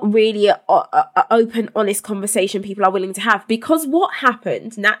it's not really an open, honest conversation people are willing to have. Because what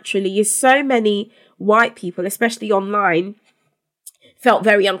happened naturally is so many white people, especially online, felt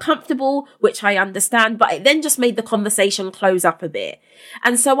very uncomfortable, which I understand, but it then just made the conversation close up a bit.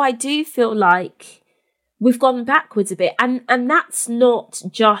 And so I do feel like we've gone backwards a bit. And that's not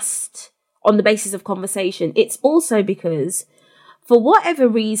just on the basis of conversation. It's also because for whatever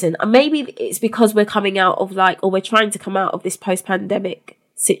reason, and maybe it's because we're coming out of or we're trying to come out of this post-pandemic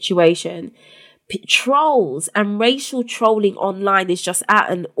situation, trolls and racial trolling online is just at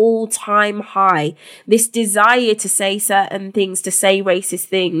an all-time high. This desire to say certain things, to say racist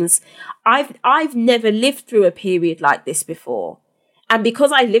things. I've never lived through a period like this before. And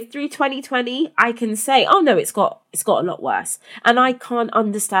because I lived through 2020, I can say, oh no, it's got a lot worse. And I can't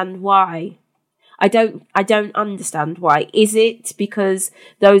understand why. I don't understand why. Is it because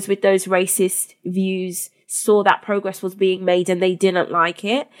those with those racist views saw that progress was being made and they didn't like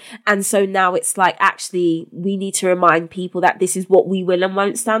it? And so now it's like, actually, we need to remind people that this is what we will and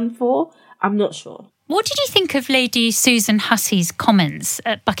won't stand for? I'm not sure. What did you think of Lady Susan Hussey's comments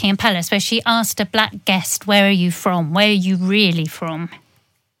at Buckingham Palace where she asked a black guest, where are you from? Where are you really from?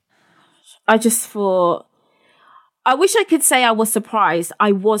 I just thought, I wish I could say I was surprised.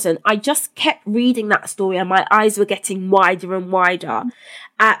 I wasn't. I just kept reading that story and my eyes were getting wider and wider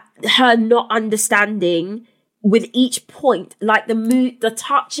at her not understanding with each point, like the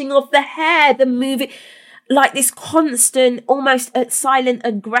touching of the hair, the moving, like this constant, almost silent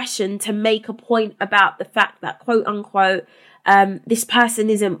aggression to make a point about the fact that, quote unquote, this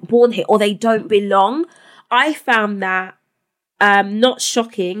person isn't born here or they don't belong. I found that not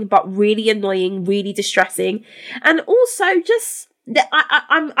shocking, but really annoying, really distressing. And also just,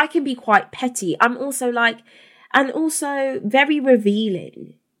 I can be quite petty. And also very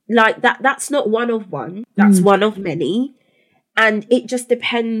revealing. Like that's not one of one. That's one of many. And it just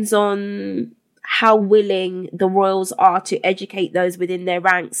depends on how willing the royals are to educate those within their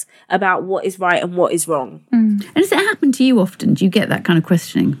ranks about what is right and what is wrong. And does it happen to you often? Do you get that kind of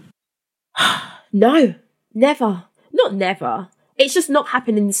questioning? No, never. Not never. It's just not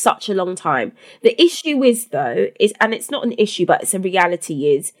happened in such a long time. The issue is, though, and it's not an issue, but it's a reality,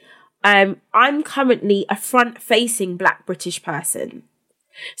 is I'm currently a front-facing Black British person.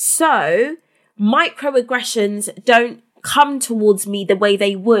 So microaggressions don't come towards me the way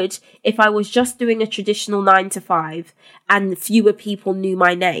they would if I was just doing a traditional 9 to 5 and fewer people knew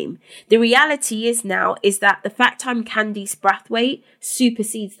my name. The reality is now is that the fact I'm Candice Brathwaite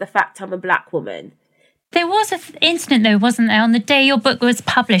supersedes the fact I'm a black woman. There was an incident, though, wasn't there? On the day your book was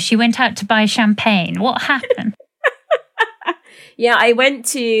published, you went out to buy champagne. What happened? Yeah, I went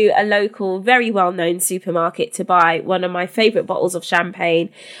to a local, very well-known supermarket to buy one of my favourite bottles of champagne.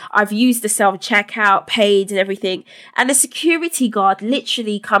 I've used the self-checkout, paid and everything. And a security guard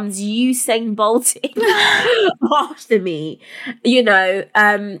literally comes Usain bolting after me,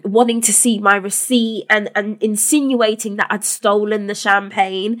 wanting to see my receipt and insinuating that I'd stolen the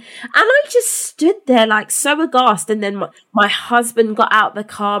champagne. And I just stood there like so aghast. And then my husband got out the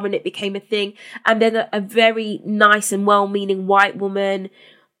car and it became a thing. And then a very nice and well-meaning white woman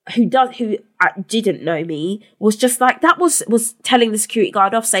who didn't know me was just like, that was telling the security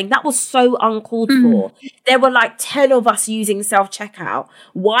guard off, saying that was so uncalled for. There were like 10 of us using self-checkout.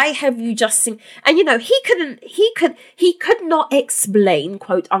 Why have you just seen? And he could not explain,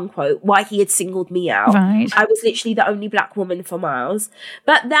 quote unquote, why he had singled me out. Right. I was literally the only black woman for miles.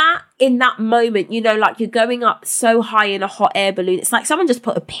 But that, in that moment, like you're going up so high in a hot air balloon, it's like someone just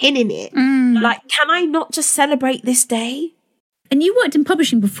put a pin in it. Like, can I not just celebrate this day? And you worked in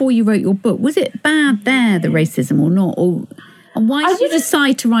publishing before you wrote your book. Was it bad there, the racism, or not? And why did you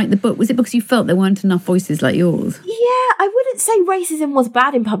decide to write the book? Was it because you felt there weren't enough voices like yours? Yeah, I wouldn't say racism was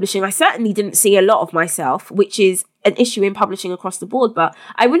bad in publishing. I certainly didn't see a lot of myself, which is an issue in publishing across the board, but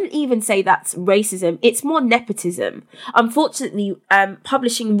I wouldn't even say that's racism. It's more nepotism. Unfortunately,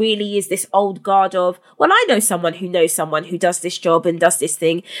 publishing really is this old guard of, well, I know someone who knows someone who does this job and does this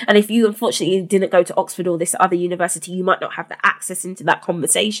thing. And if you unfortunately didn't go to Oxford or this other university, you might not have the access into that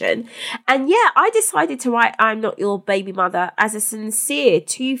conversation. And yeah, I decided to write I'm Not Your Baby Mother as a sincere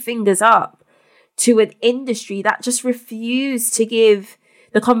 2 fingers up to an industry that just refused to give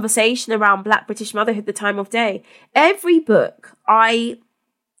the conversation around Black British motherhood the time of day. Every book I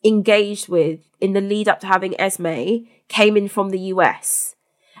engaged with in the lead up to having Esme came in from the US.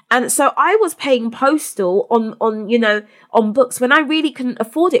 And so I was paying postal on books when I really couldn't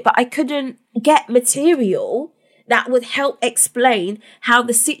afford it, but I couldn't get material that would help explain how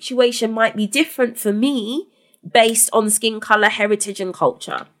the situation might be different for me based on skin color, heritage and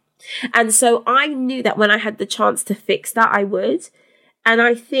culture. And so I knew that when I had the chance to fix that, I would. And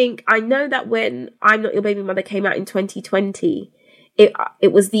I know that when I'm Not Your Baby Mother came out in 2020,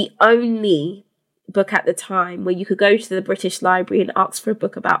 it was the only book at the time where you could go to the British Library and ask for a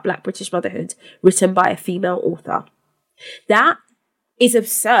book about Black British motherhood written by a female author. That is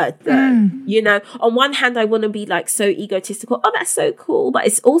absurd, though. On one hand, I want to be like so egotistical. Oh, that's so cool. But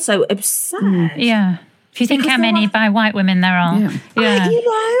it's also absurd. Yeah. If you think how many by white women there are. Yeah.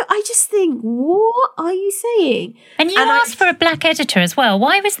 I just think, what are you saying? And you asked for a black editor as well.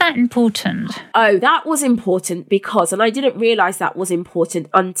 Why was that important? Oh, that was important because, and I didn't realise that was important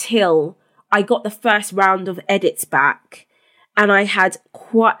until I got the first round of edits back and I had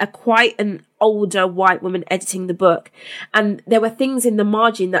quite an older white woman editing the book. And there were things in the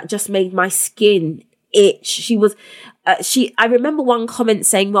margin that just made my skin itch. I remember one comment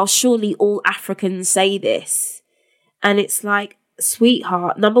saying, well, surely all Africans say this. And it's like,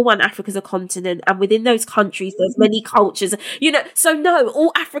 sweetheart, number one, Africa's a continent, and within those countries there's many cultures, so no,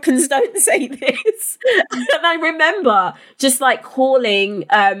 all Africans don't say this. And I remember just like calling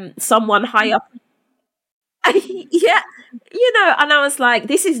someone high up. Yeah, and I was like,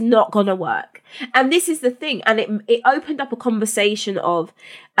 this is not gonna work. And this is the thing. And it opened up a conversation of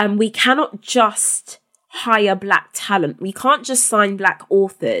we cannot just hire black talent. We can't just sign black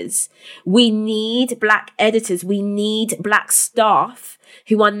authors. We need black editors. We need black staff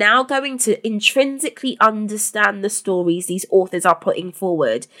who are now going to intrinsically understand the stories these authors are putting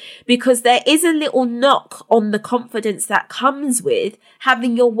forward, because there is a little knock on the confidence that comes with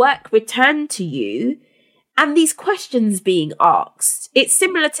having your work returned to you and these questions being asked. It's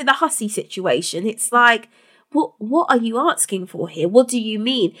similar to the Hussey situation. It's like, what are you asking for here? What do you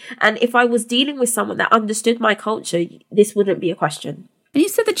mean? And if I was dealing with someone that understood my culture, this wouldn't be a question. And you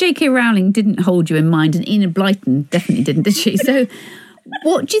said that J.K. Rowling didn't hold you in mind, and Enid Blyton definitely didn't, did she? So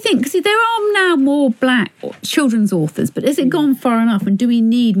what do you think? Because there are now more black children's authors, but has it gone far enough? And do we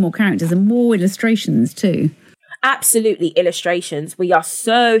need more characters and more illustrations too? Absolutely, illustrations. We are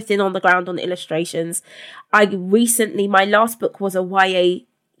so thin on the ground on illustrations. My last book was a YA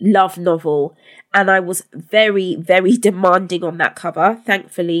love novel, and I was very, very demanding on that cover.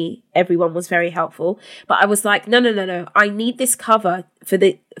 Thankfully, everyone was very helpful, but I was like, no. I need this cover for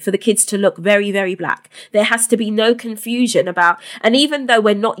the kids to look very, very black. There has to be no confusion about, and even though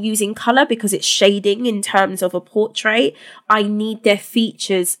we're not using color because it's shading in terms of a portrait, I need their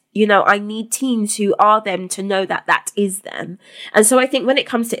features. I need teens who are them to know that that is them. And so I think when it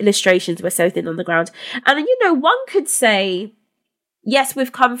comes to illustrations, we're so thin on the ground. And, one could say, yes,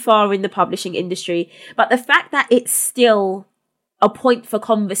 we've come far in the publishing industry, but the fact that it's still a point for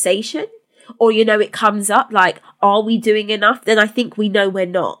conversation, or, it comes up like, are we doing enough? Then I think we know we're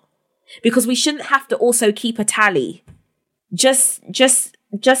not, because we shouldn't have to also keep a tally. Just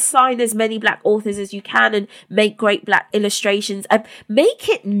sign as many black authors as you can and make great black illustrations and make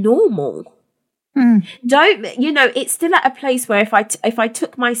it normal. Don't, it's still at a place where if I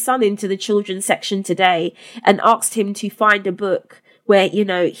took my son into the children's section today and asked him to find a book where,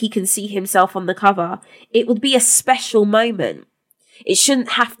 he can see himself on the cover, it would be a special moment. It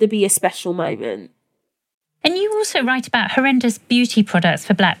shouldn't have to be a special moment. And you also write about horrendous beauty products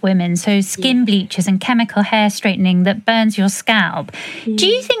for black women, so skin bleachers and chemical hair straightening that burns your scalp. Do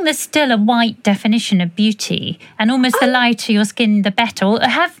you think there's still a white definition of beauty, and almost the lighter your skin, the better? Or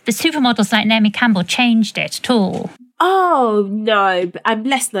have the supermodels like Naomi Campbell changed it at all? Oh, no. And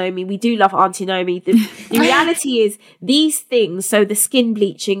bless Naomi. We do love Auntie Naomi. The reality is these things, so the skin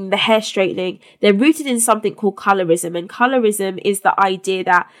bleaching, the hair straightening, they're rooted in something called colorism. And colorism is the idea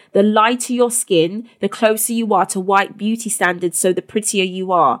that the lighter your skin, the closer you are to white beauty standards, so the prettier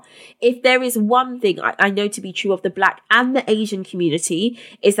you are. If there is one thing I know to be true of the black and the Asian community,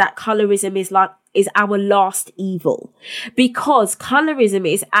 is that colorism is our last evil. Because colorism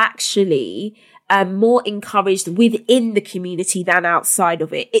is actually more encouraged within the community than outside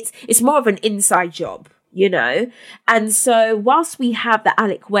of it. It's more of an inside job, And so whilst we have the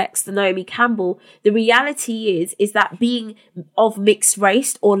Alec Wex, the Naomi Campbell, the reality is that being of mixed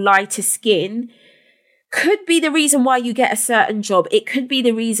race or lighter skin could be the reason why you get a certain job. It could be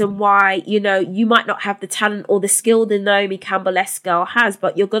the reason why, you might not have the talent or the skill the Naomi Campbell-esque girl has,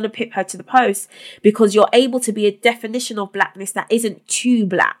 but you're going to pip her to the post because you're able to be a definition of blackness that isn't too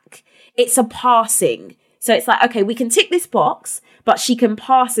black. It's a passing. So it's like, okay, we can tick this box, but she can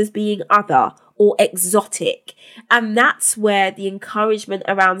pass as being other or exotic. And that's where the encouragement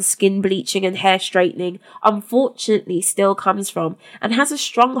around skin bleaching and hair straightening, unfortunately, still comes from and has a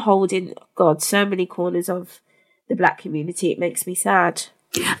stronghold in, so many corners of the black community. It makes me sad.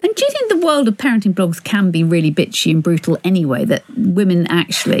 And do you think the world of parenting blogs can be really bitchy and brutal anyway, that women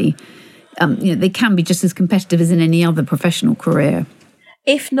actually, they can be just as competitive as in any other professional career?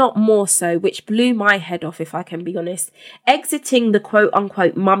 If not more so, which blew my head off, if I can be honest. Exiting the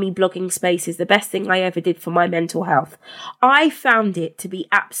quote-unquote mummy blogging space is the best thing I ever did for my mental health. I found it to be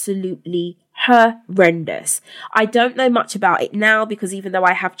absolutely horrendous. I don't know much about it now because even though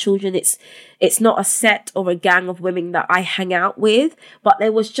I have children, it's not a set or a gang of women that I hang out with, but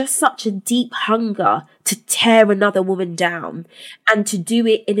there was just such a deep hunger to tear another woman down and to do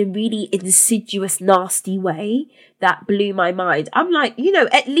it in a really insidious, nasty way that blew my mind. I'm like,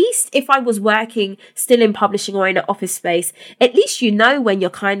 at least if I was working still in publishing or in an office space, at least when you're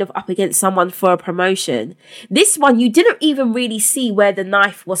kind of up against someone for a promotion. This one, you didn't even really see where the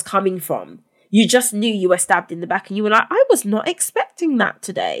knife was coming from. You just knew you were stabbed in the back and you were like, I was not expecting that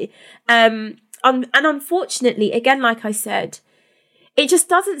today. And unfortunately, again, like I said, it just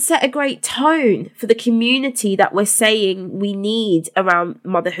doesn't set a great tone for the community that we're saying we need around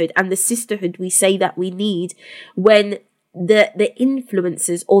motherhood and the sisterhood we say that we need when the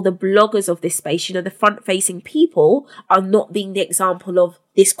influencers or the bloggers of this space, the front-facing people are not being the example of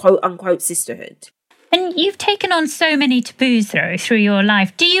this quote-unquote sisterhood. And you've taken on so many taboos, though, through your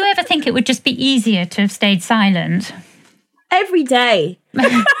life. Do you ever think it would just be easier to have stayed silent? Every day.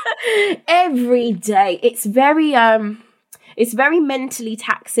 Every day. It's very mentally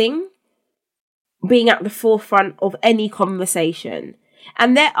taxing being at the forefront of any conversation.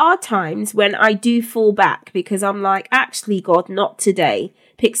 And there are times when I do fall back because I'm like, actually, God, not today.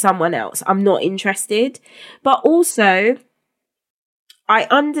 Pick someone else. I'm not interested. But also, I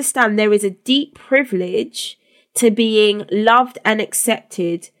understand there is a deep privilege to being loved and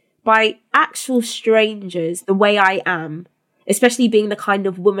accepted by actual strangers the way I am, especially being the kind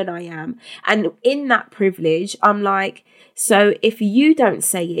of woman I am. And in that privilege, I'm like, so if you don't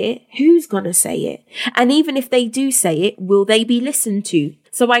say it, who's going to say it? And even if they do say it, will they be listened to?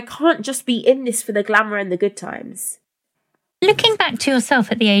 So I can't just be in this for the glamour and the good times. Looking back to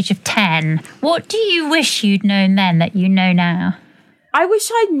yourself at the age of 10, what do you wish you'd known then that you know now? I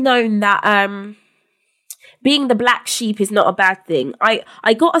wish I'd known that being the black sheep is not a bad thing.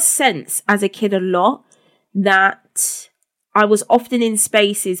 I got a sense as a kid a lot that I was often in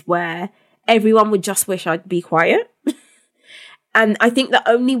spaces where everyone would just wish I'd be quiet. And I think the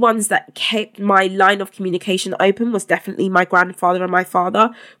only ones that kept my line of communication open was definitely my grandfather and my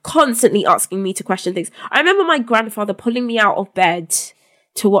father, constantly asking me to question things. I remember my grandfather pulling me out of bed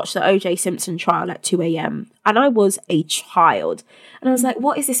to watch the O.J. Simpson trial at 2 a.m. And I was a child. And I was like,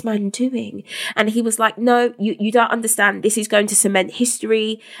 what is this man doing? And he was like, no, you don't understand. This is going to cement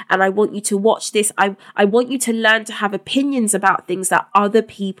history. And I want you to watch this. I want you to learn to have opinions about things that other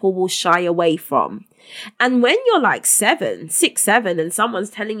people will shy away from. And when you're like 6, 7, and someone's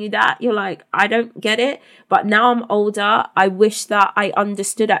telling you that, you're like, I don't get it. But now I'm older. I wish that I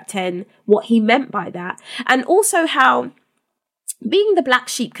understood at 10 what he meant by that. And also how being the black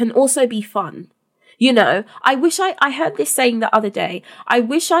sheep can also be fun. You know, I wish I heard this saying the other day. I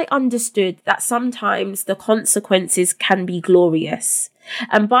wish I understood that sometimes the consequences can be glorious.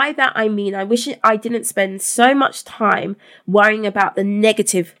 And by that, I mean, I wish I didn't spend so much time worrying about the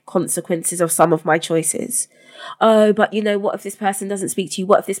negative consequences of some of my choices. Oh, but you know, what if this person doesn't speak to you?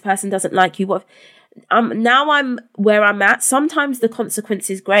 What if this person doesn't like you? What if, now I'm where I'm at. Sometimes the consequence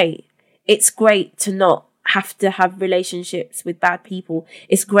is great. It's great to not have to have relationships with bad people.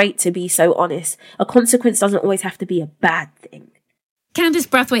 It's great to be so honest. A consequence doesn't always have to be a bad thing. Candice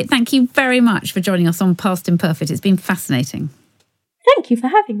Brathwaite, thank you very much for joining us on Past Imperfect. It's been fascinating. Thank you for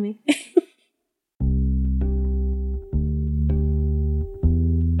having me.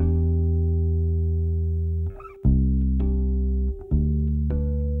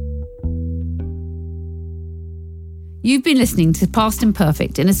 You've been listening to Past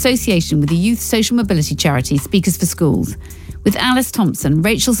Imperfect in association with the youth social mobility charity Speakers for Schools, with Alice Thompson,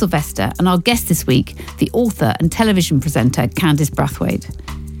 Rachel Sylvester, and our guest this week, the author and television presenter Candice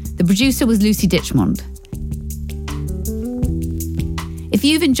Brathwaite. The producer was Lucy Ditchmond. If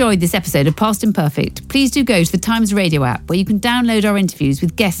you've enjoyed this episode of Past Imperfect, please do go to the Times Radio app, where you can download our interviews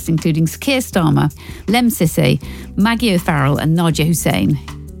with guests including Keir Starmer, Lem Sissay, Maggie O'Farrell and Nadia Hussain.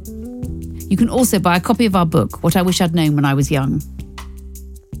 You can also buy a copy of our book, What I Wish I'd Known When I Was Young.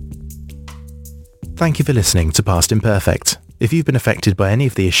 Thank you for listening to Past Imperfect. If you've been affected by any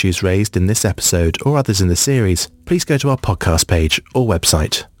of the issues raised in this episode or others in the series, please go to our podcast page or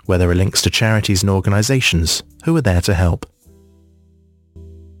website, where there are links to charities and organisations who are there to help.